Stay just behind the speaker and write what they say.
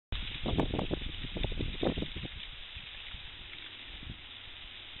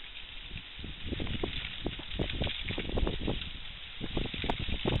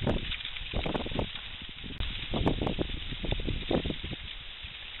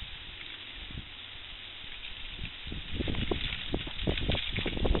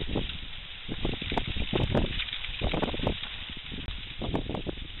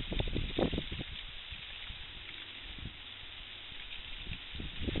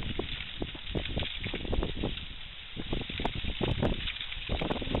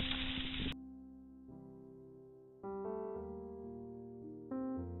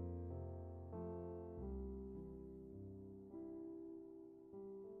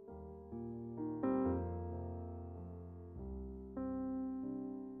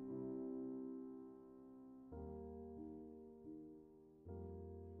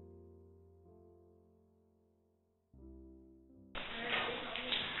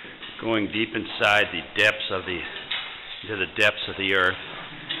Going deep inside the depths of the earth.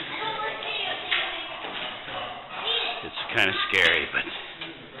 It's kind of scary, but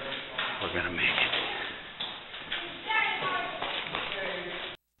we're gonna make it.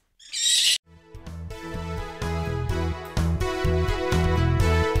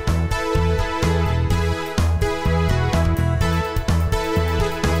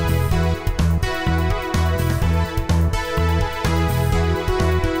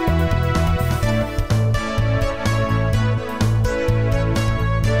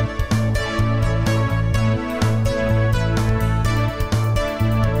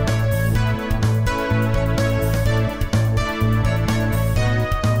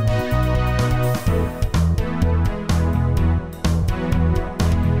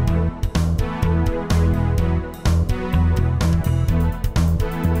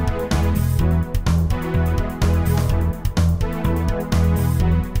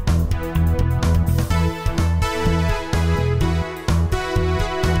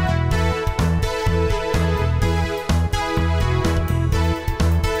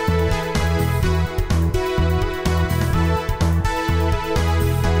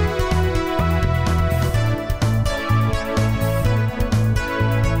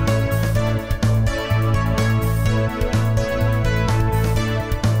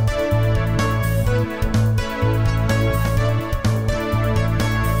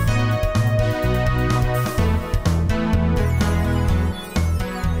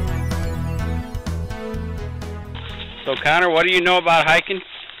 So Connor, what do you know about hiking? Okay,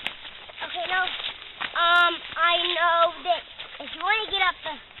 I know that if you want to get up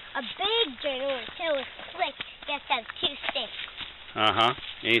a big journey to a slick, you have to have 2 sticks. Uh-huh.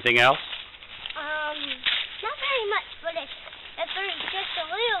 Anything else? Not very much, but if there's just a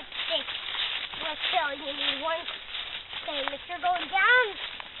little stick to a hill, you need 1 stick. If you're going down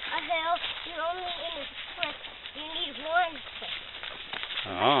a hill, you're only in a slick, you need 1 stick.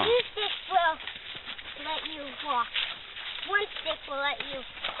 Oh. 2 sticks will let you walk. 1 stick will let you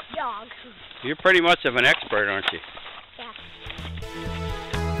jog. You're pretty much of an expert, aren't you? Yeah.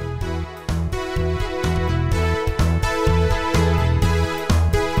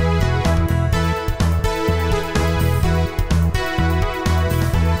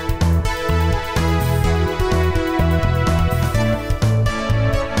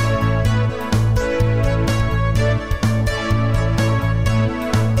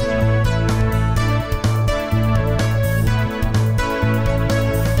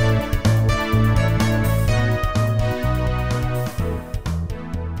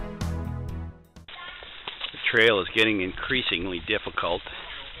 The trail is getting increasingly difficult.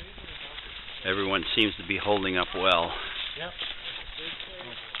 Everyone seems to be holding up well. Looks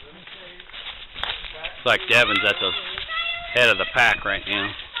like Devin's at the head of the pack right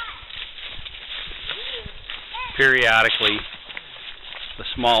now. Periodically, the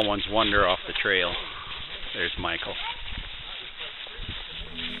small ones wander off the trail. There's Michael.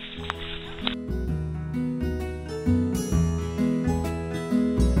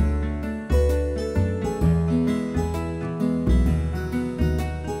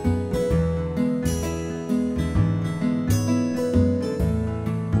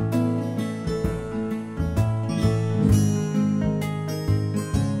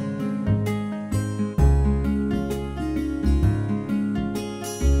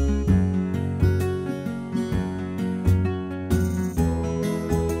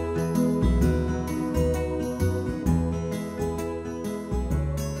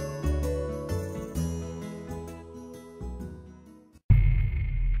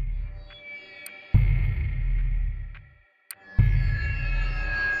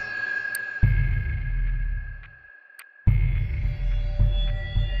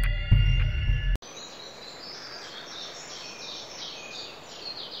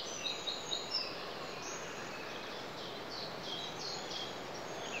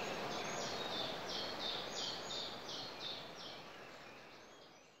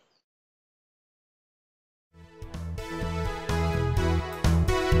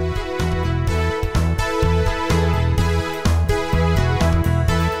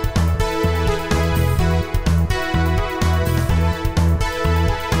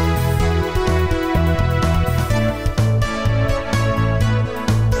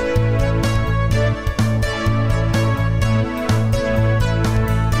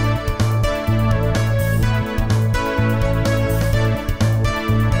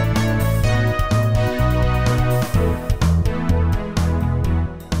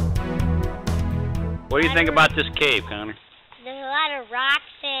 What do you think about this cave, Connor? There's a lot of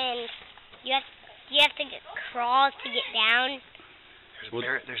rocks, and you have to crawl to get down. There's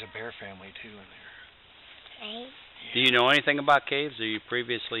There's a bear family too in there. Right. Do you know anything about caves? Or you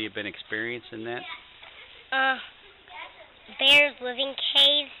previously been experienced in that? Bears live in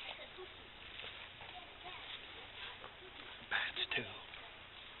caves. Bats too.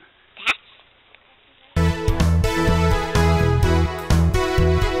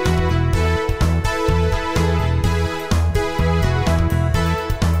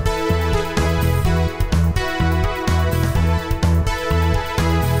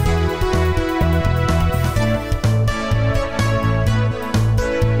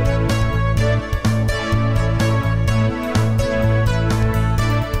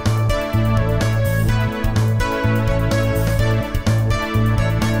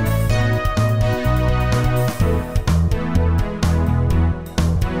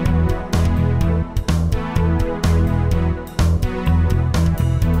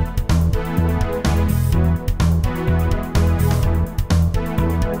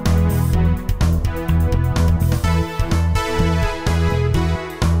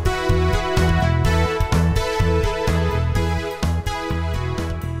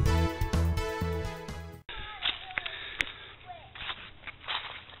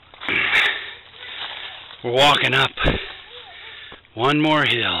 We're walking up one more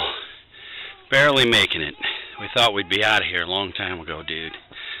hill, barely making it. We thought we'd be out of here a long time ago, dude.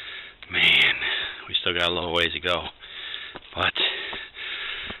 Man, we still got a little ways to go, but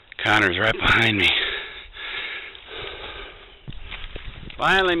Connor's right behind me.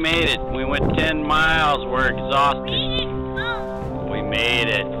 Finally made it. We went 10 miles. We're exhausted. We made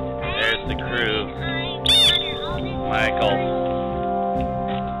it. There's the crew. Michael.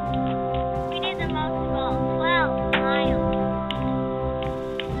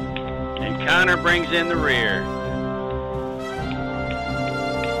 Connor brings in the rear.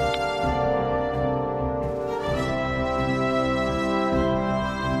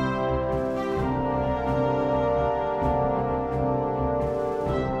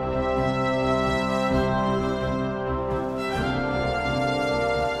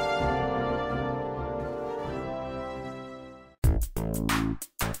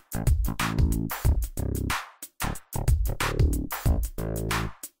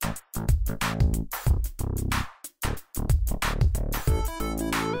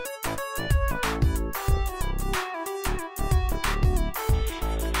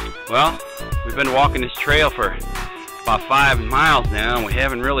 Well, we've been walking this trail for about 5 miles now, and we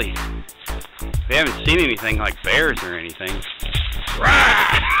haven't seen anything like bears or anything.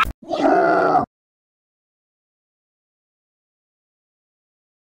 Rah!